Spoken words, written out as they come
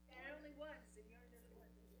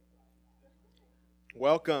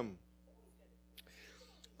Welcome.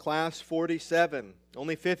 Class 47.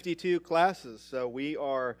 Only 52 classes, so we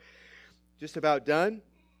are just about done.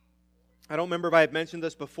 I don't remember if I had mentioned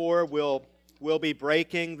this before. We'll be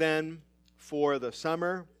breaking then for the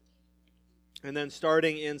summer. And then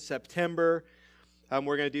starting in September,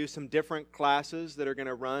 we're going to do some different classes that are going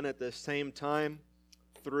to run at the same time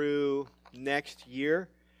through next year.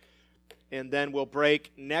 And then we'll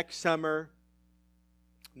break next summer.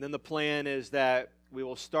 And then the plan is that we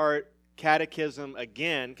will start catechism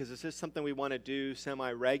again, because this is something we want to do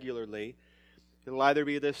semi-regularly. It'll either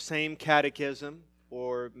be the same catechism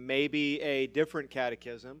or maybe a different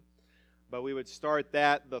catechism, but we would start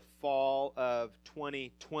that the fall of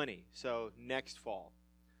 2020, so next fall.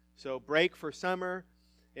 So break for summer,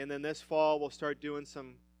 and then this fall we'll start doing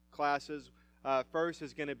some classes. First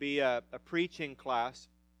is going to be a preaching class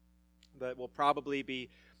that will probably be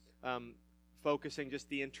focusing just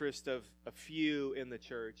the interest of a few in the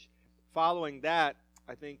church. Following that,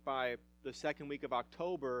 I think by the second week of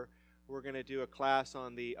October, we're going to do a class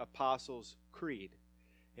on the Apostles' Creed,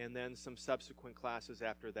 and then some subsequent classes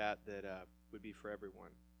after that would be for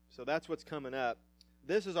everyone. So that's what's coming up.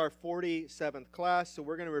 This is our 47th class, so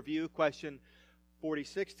we're going to review question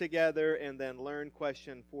 46 together and then learn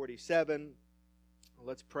question 47.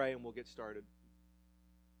 Let's pray and we'll get started.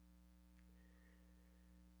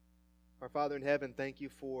 Our Father in heaven, thank you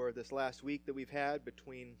for this last week that we've had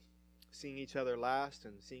between seeing each other last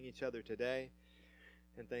and seeing each other today.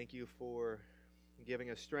 And thank you for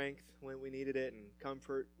giving us strength when we needed it, and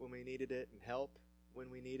comfort when we needed it, and help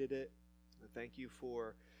when we needed it. And thank you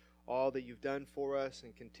for all that you've done for us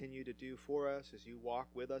and continue to do for us as you walk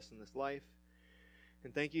with us in this life.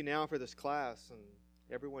 And thank you now for this class and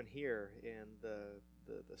everyone here and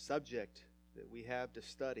the subject that we have to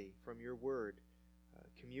study from your word.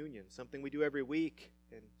 Communion, something we do every week,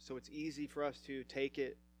 and so it's easy for us to take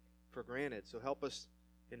it for granted. So help us,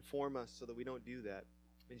 inform us so that we don't do that.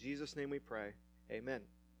 In Jesus' name we pray. Amen.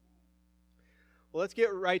 Well, let's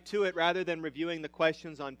get right to it. Rather than reviewing the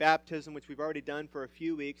questions on baptism, which we've already done for a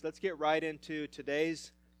few weeks, let's get right into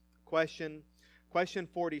today's question. Question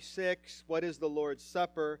 46, what is the Lord's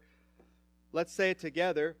Supper? Let's say it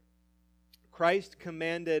together. Christ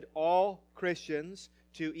commanded all Christians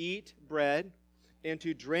to eat bread and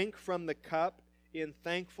to drink from the cup in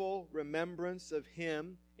thankful remembrance of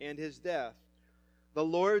Him and His death. The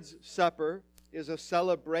Lord's Supper is a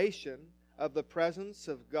celebration of the presence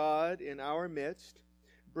of God in our midst,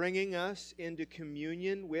 bringing us into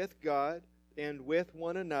communion with God and with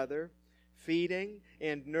one another, feeding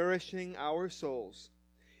and nourishing our souls.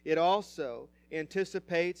 It also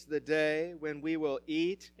anticipates the day when we will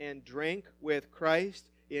eat and drink with Christ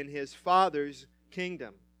in His Father's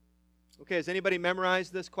kingdom. Okay, has anybody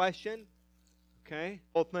memorized this question? Okay,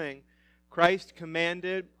 whole thing. Christ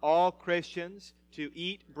commanded all Christians to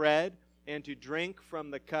eat bread and to drink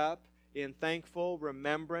from the cup in thankful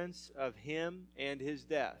remembrance of Him and His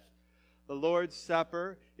death. The Lord's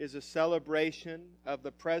Supper is a celebration of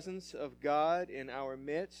the presence of God in our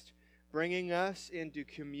midst, bringing us into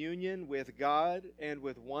communion with God and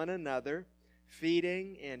with one another,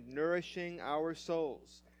 feeding and nourishing our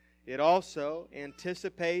souls. It also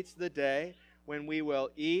anticipates the day when we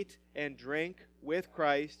will eat and drink with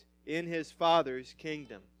Christ in His Father's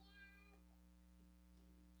kingdom.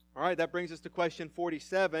 All right, that brings us to question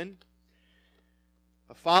 47.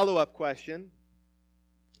 A follow-up question,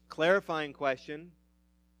 clarifying question,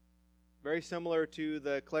 very similar to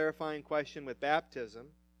the clarifying question with baptism.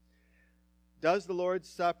 Does the Lord's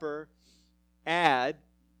Supper add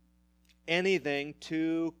anything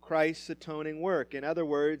to Christ's atoning work? In other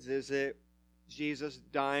words, is it Jesus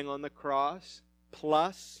dying on the cross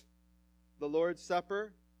plus the Lord's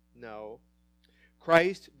Supper? No.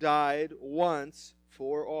 Christ died once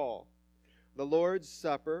for all. The Lord's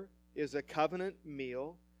Supper is a covenant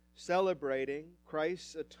meal celebrating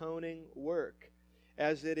Christ's atoning work,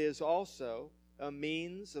 as it is also a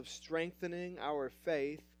means of strengthening our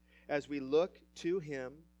faith as we look to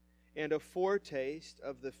Him, and a foretaste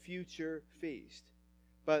of the future feast.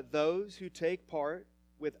 But those who take part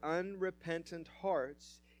with unrepentant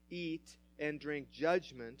hearts eat and drink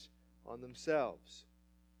judgment on themselves.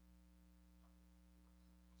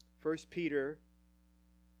 1 Peter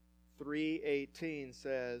 3:18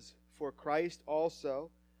 says, For Christ also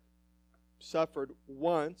suffered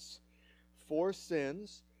once for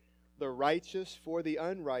sins, the righteous for the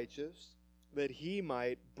unrighteous, that He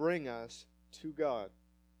might bring us to God.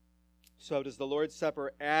 So does the Lord's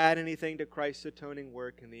Supper add anything to Christ's atoning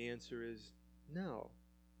work? And the answer is no.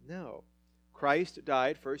 No. Christ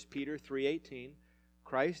died, 1 Peter 3:18,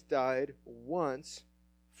 Christ died once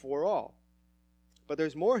for all. But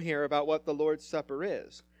there's more here about what the Lord's Supper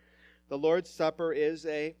is. The Lord's Supper is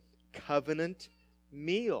a covenant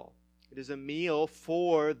meal. It is a meal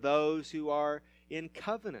for those who are in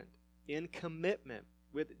covenant, in commitment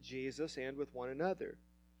with Jesus and with one another.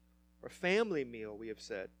 Or family meal, we have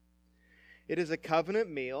said. It is a covenant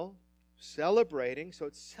meal celebrating, so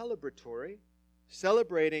it's celebratory,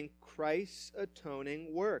 celebrating Christ's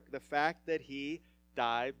atoning work, the fact that He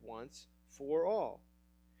died once for all.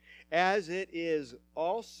 As it is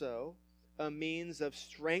also a means of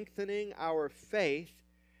strengthening our faith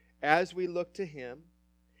as we look to Him,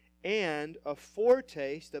 and a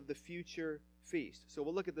foretaste of the future feast. So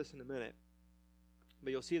we'll look at this in a minute.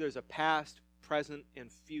 But you'll see there's a past, present, and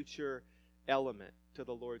future element to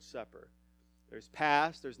the Lord's Supper. There's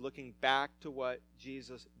past, there's looking back to what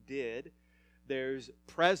Jesus did. There's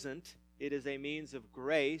present, it is a means of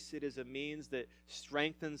grace. It is a means that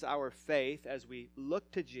strengthens our faith as we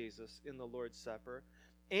look to Jesus in the Lord's Supper.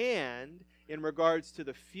 And in regards to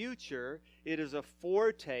the future, it is a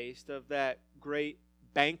foretaste of that great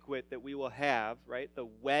banquet that we will have, right? The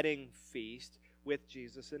wedding feast with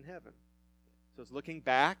Jesus in heaven. So it's looking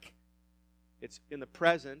back, it's in the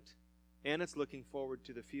present, and it's looking forward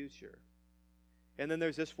to the future. And then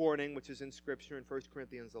there's this warning, which is in Scripture in 1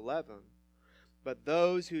 Corinthians 11. But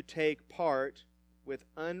those who take part with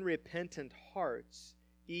unrepentant hearts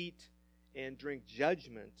eat and drink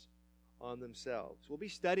judgment on themselves. We'll be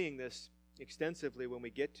studying this extensively when we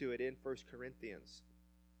get to it in 1 Corinthians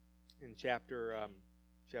in chapter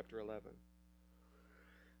 11.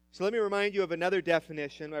 So let me remind you of another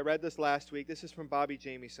definition. I read this last week. This is from Bobby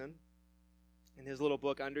Jamieson in his little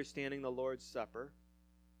book, Understanding the Lord's Supper.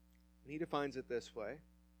 And he defines it this way.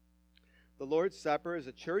 The Lord's Supper is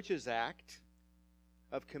a church's act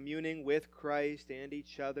of communing with Christ and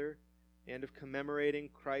each other and of commemorating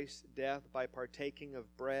Christ's death by partaking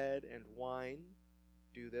of bread and wine.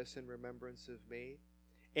 Do this in remembrance of me.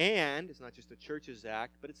 And it's not just a church's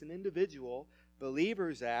act, but it's an individual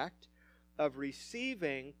believer's act of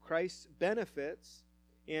receiving Christ's benefits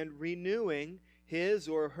and renewing his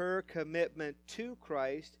or her commitment to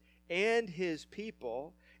Christ and His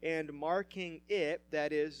people, and marking it,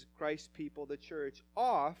 that is, Christ's people, the church,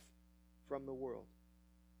 off from the world.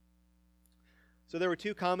 So there were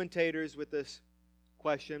two commentators with this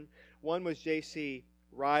question. One was J.C.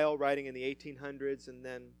 Ryle, writing in the 1800s, and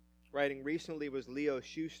then writing recently was Leo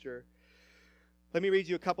Schuster. Let me read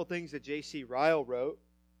you a couple things that J.C. Ryle wrote.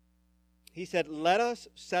 He said, "Let us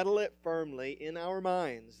settle it firmly in our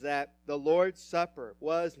minds that the Lord's Supper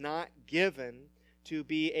was not given to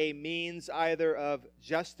be a means either of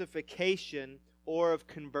justification or of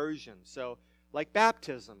conversion." So, like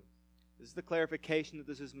baptism, this is the clarification that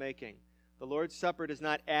this is making. The Lord's Supper does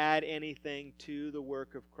not add anything to the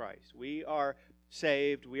work of Christ. We are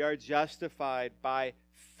saved, we are justified by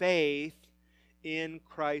faith in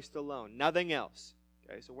Christ alone. Nothing else.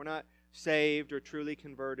 Okay, so we're not saved or truly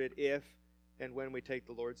converted if and when we take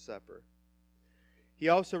the Lord's Supper. He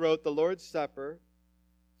also wrote, the Lord's Supper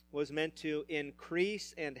was meant to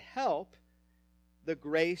increase and help the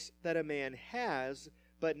grace that a man has,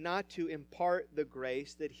 but not to impart the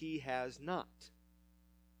grace that he has not.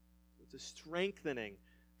 It's a strengthening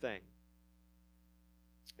thing.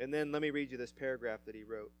 And then let me read you this paragraph that he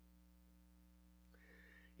wrote.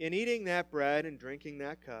 In eating that bread and drinking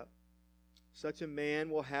that cup, such a man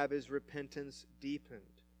will have his repentance deepened.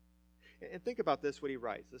 And think about this, what he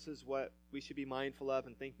writes. This is what we should be mindful of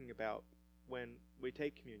and thinking about when we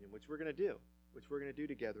take communion, which we're going to do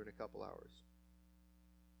together in a couple hours.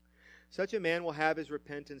 Such a man will have his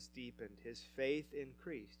repentance deepened, his faith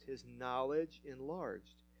increased, his knowledge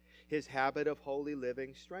enlarged, his habit of holy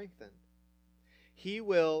living strengthened. He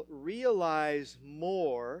will realize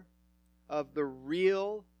more of the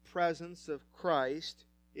real presence of Christ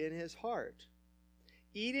in his heart.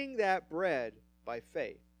 Eating that bread by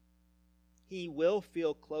faith, he will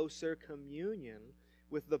feel closer communion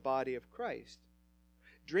with the body of Christ.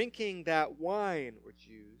 Drinking that wine or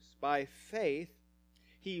juice by faith,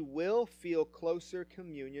 he will feel closer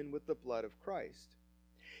communion with the blood of Christ.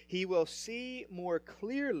 He will see more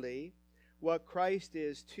clearly what Christ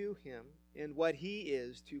is to him and what he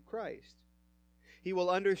is to Christ. He will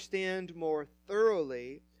understand more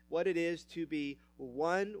thoroughly what it is to be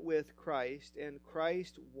one with Christ and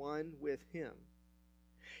Christ one with him.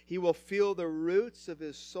 He will feel the roots of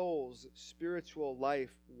his soul's spiritual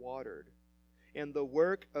life watered, and the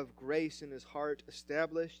work of grace in his heart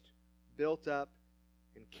established, built up,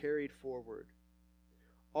 and carried forward.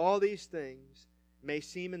 All these things may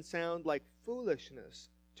seem and sound like foolishness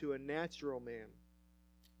to a natural man,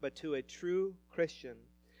 but to a true Christian,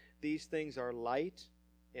 these things are light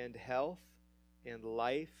and health and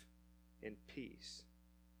life and peace.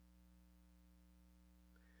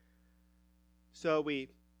 So we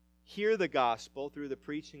hear the gospel through the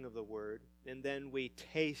preaching of the word, and then we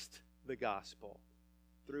taste the gospel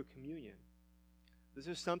through communion. This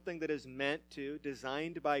is something that is meant to,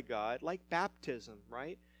 designed by God, like baptism,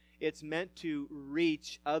 right? It's meant to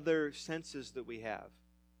reach other senses that we have,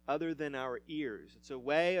 other than our ears. It's a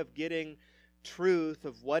way of getting truth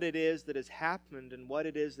of what it is that has happened and what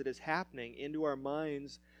it is that is happening into our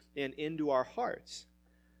minds and into our hearts.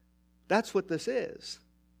 That's what this is.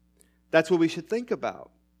 That's what we should think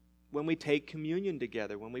about when we take communion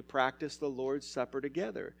together, when we practice the Lord's Supper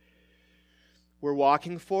together. We're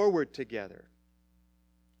walking forward together.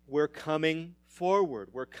 We're coming forward.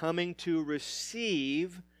 We're coming to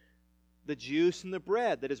receive the juice and the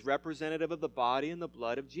bread that is representative of the body and the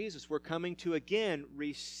blood of Jesus. We're coming to, again,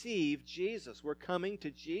 receive Jesus. We're coming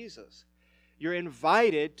to Jesus. You're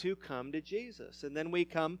invited to come to Jesus. And then we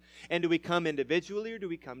come, and do we come individually or do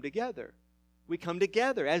we come together? We come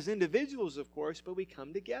together as individuals, of course, but we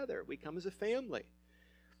come together. We come as a family.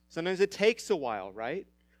 Sometimes it takes a while, right?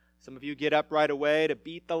 Some of you get up right away to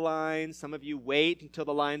beat the line. Some of you wait until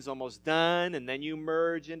the line's almost done, and then you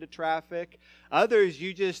merge into traffic. Others,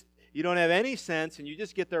 you don't have any sense, and you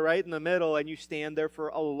just get there right in the middle, and you stand there for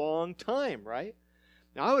a long time, right?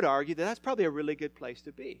 Now, I would argue that that's probably a really good place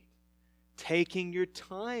to be. Taking your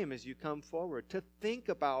time as you come forward to think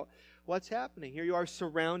about what's happening. Here you are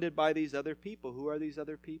surrounded by these other people. Who are these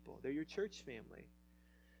other people? They're your church family.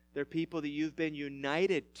 They're people that you've been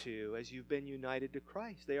united to as you've been united to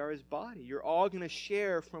Christ. They are His body. You're all going to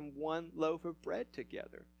share from one loaf of bread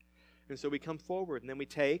together. And so we come forward, and then we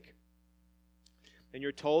take, and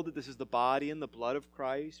you're told that this is the body and the blood of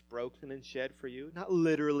Christ broken and shed for you. Not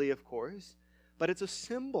literally, of course, but it's a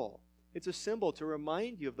symbol. It's a symbol to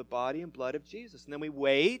remind you of the body and blood of Jesus. And then we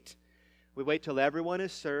wait. We wait till everyone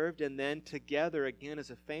is served, and then together again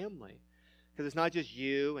as a family. Because it's not just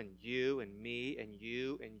you and you and me and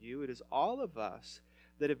you and you. It is all of us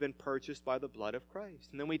that have been purchased by the blood of Christ.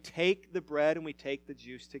 And then we take the bread and we take the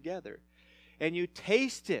juice together. And you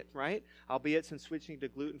taste it, right? Albeit since switching to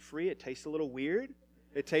gluten-free, it tastes a little weird.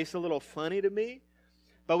 It tastes a little funny to me.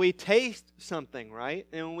 But we taste something, right?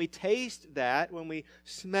 And when we taste that, when we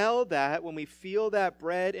smell that, when we feel that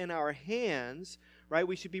bread in our hands, right,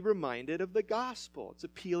 we should be reminded of the gospel. It's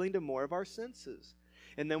appealing to more of our senses.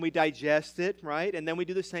 And then we digest it, right? And then we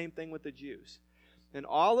do the same thing with the juice. And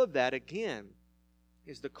all of that, again,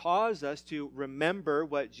 is to cause us to remember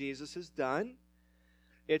what Jesus has done.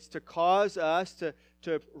 It's to cause us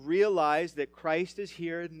to realize that Christ is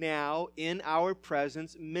here now in our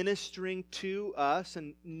presence, ministering to us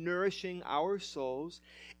and nourishing our souls.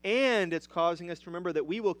 And it's causing us to remember that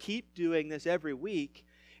we will keep doing this every week,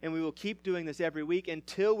 and we will keep doing this every week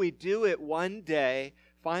until we do it one day,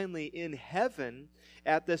 finally in heaven,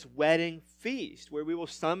 at this wedding feast, where we will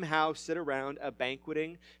somehow sit around a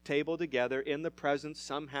banqueting table together in the presence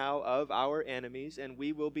somehow of our enemies, and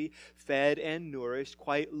we will be fed and nourished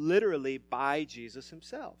quite literally by Jesus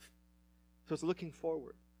Himself. So it's looking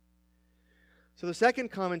forward. So the second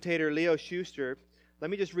commentator, Leo Schuster, let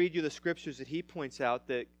me just read you the scriptures that he points out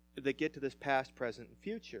that get to this past, present, and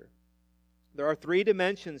future. There are three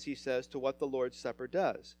dimensions, he says, to what the Lord's Supper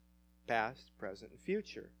does: past, present, and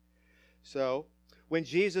future. So, when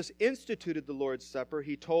Jesus instituted the Lord's Supper,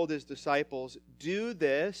 He told His disciples, do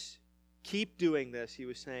this, keep doing this, He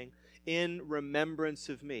was saying, in remembrance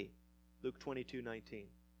of me. Luke 22:19.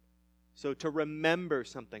 So to remember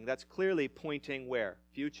something, that's clearly pointing where?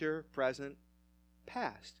 Future, present,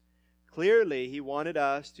 past. Clearly, He wanted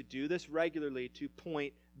us to do this regularly to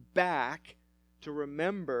point back, to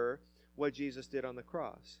remember what Jesus did on the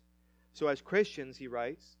cross. So as Christians, he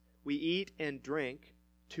writes, we eat and drink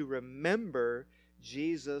to remember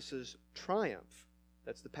Jesus' triumph.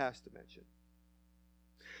 That's the past dimension.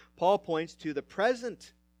 Paul points to the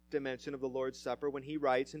present dimension of the Lord's Supper when he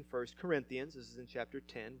writes in 1 Corinthians, this is in chapter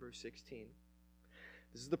 10, verse 16.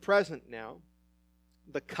 This is the present now.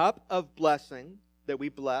 The cup of blessing that we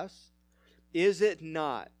bless, is it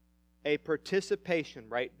not a participation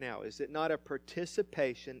right now? Is it not a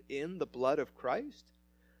participation in the blood of Christ?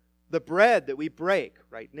 The bread that we break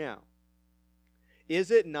right now, is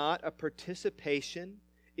it not a participation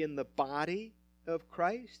in the body of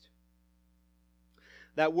Christ?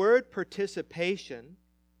 That word participation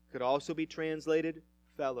could also be translated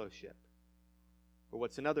fellowship. Or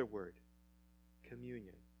what's another word?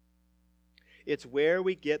 Communion. It's where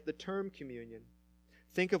we get the term communion.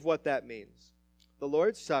 Think of what that means. The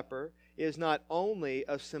Lord's Supper is not only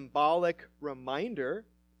a symbolic reminder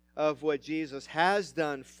of what Jesus has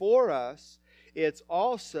done for us, it's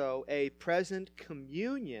also a present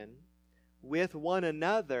communion with one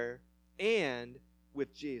another and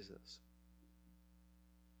with Jesus.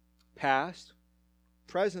 Past,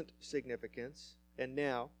 present significance, and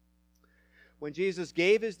now. When Jesus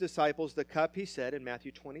gave his disciples the cup, he said in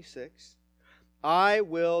Matthew 26, do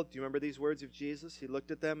you remember these words of Jesus? He looked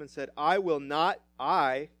at them and said, I will not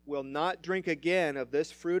drink again of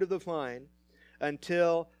this fruit of the vine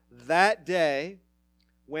until that day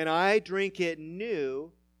when I drink it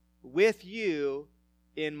new with you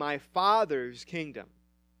in my Father's kingdom.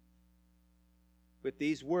 With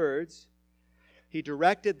these words, he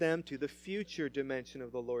directed them to the future dimension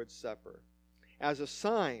of the Lord's Supper as a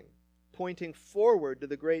sign pointing forward to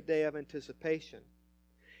the great day of anticipation.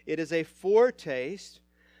 It is a foretaste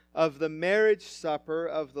of the marriage supper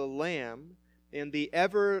of the Lamb in the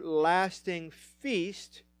everlasting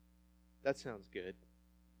feast. That sounds good.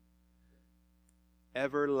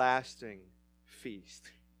 Everlasting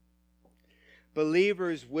feast.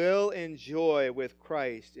 Believers will enjoy with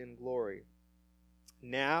Christ in glory.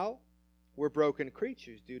 Now, we're broken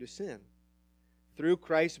creatures due to sin. Through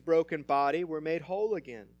Christ's broken body, we're made whole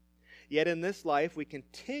again. Yet in this life, we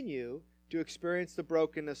continue to experience the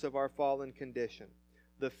brokenness of our fallen condition.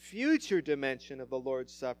 The future dimension of the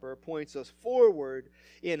Lord's Supper points us forward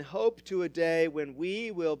in hope to a day when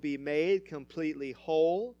we will be made completely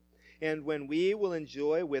whole and when we will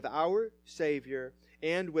enjoy with our Savior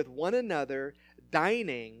and with one another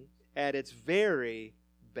dining at its very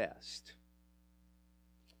best.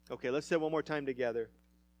 Okay, let's say it one more time together.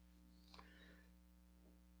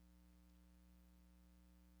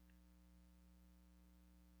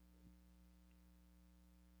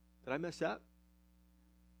 Did I mess up?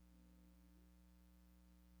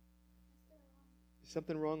 Is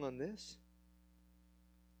something wrong on this?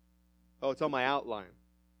 Oh, it's on my outline.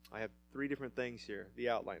 I have 3 different things here. The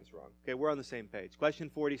outline's wrong. Okay, we're on the same page. Question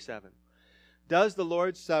 47. Does the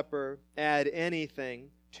Lord's Supper add anything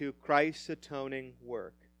to Christ's atoning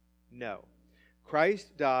work? No.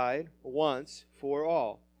 Christ died once for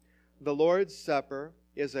all. The Lord's Supper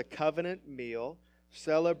is a covenant meal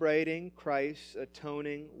celebrating Christ's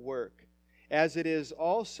atoning work, as it is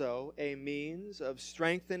also a means of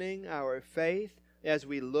strengthening our faith as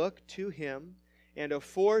we look to Him and a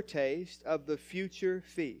foretaste of the future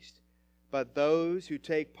feast. But those who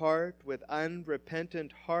take part with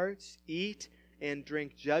unrepentant hearts eat and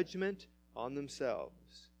drink judgment on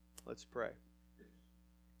themselves. Let's pray.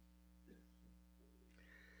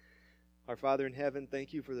 Our Father in heaven,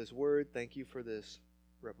 thank you for this word. Thank you for this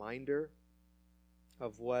reminder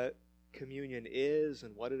of what communion is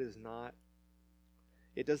and what it is not.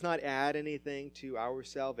 It does not add anything to our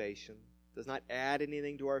salvation. It does not add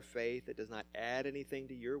anything to our faith. It does not add anything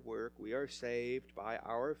to your work. We are saved by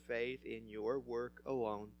our faith in your work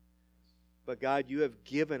alone. But God, you have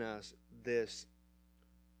given us this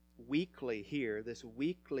weekly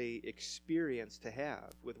experience to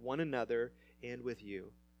have with one another and with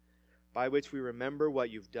you, by which we remember what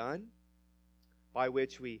you've done, by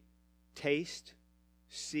which we taste,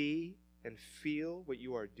 see, and feel what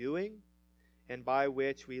you are doing, and by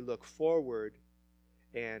which we look forward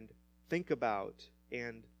and think about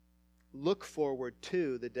and look forward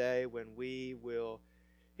to the day when we will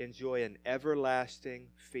enjoy an everlasting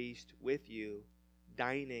feast with you,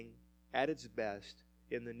 dining at its best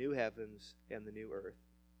in the new heavens and the new earth.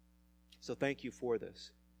 So thank you for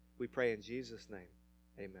this. We pray in Jesus' name.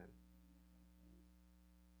 Amen.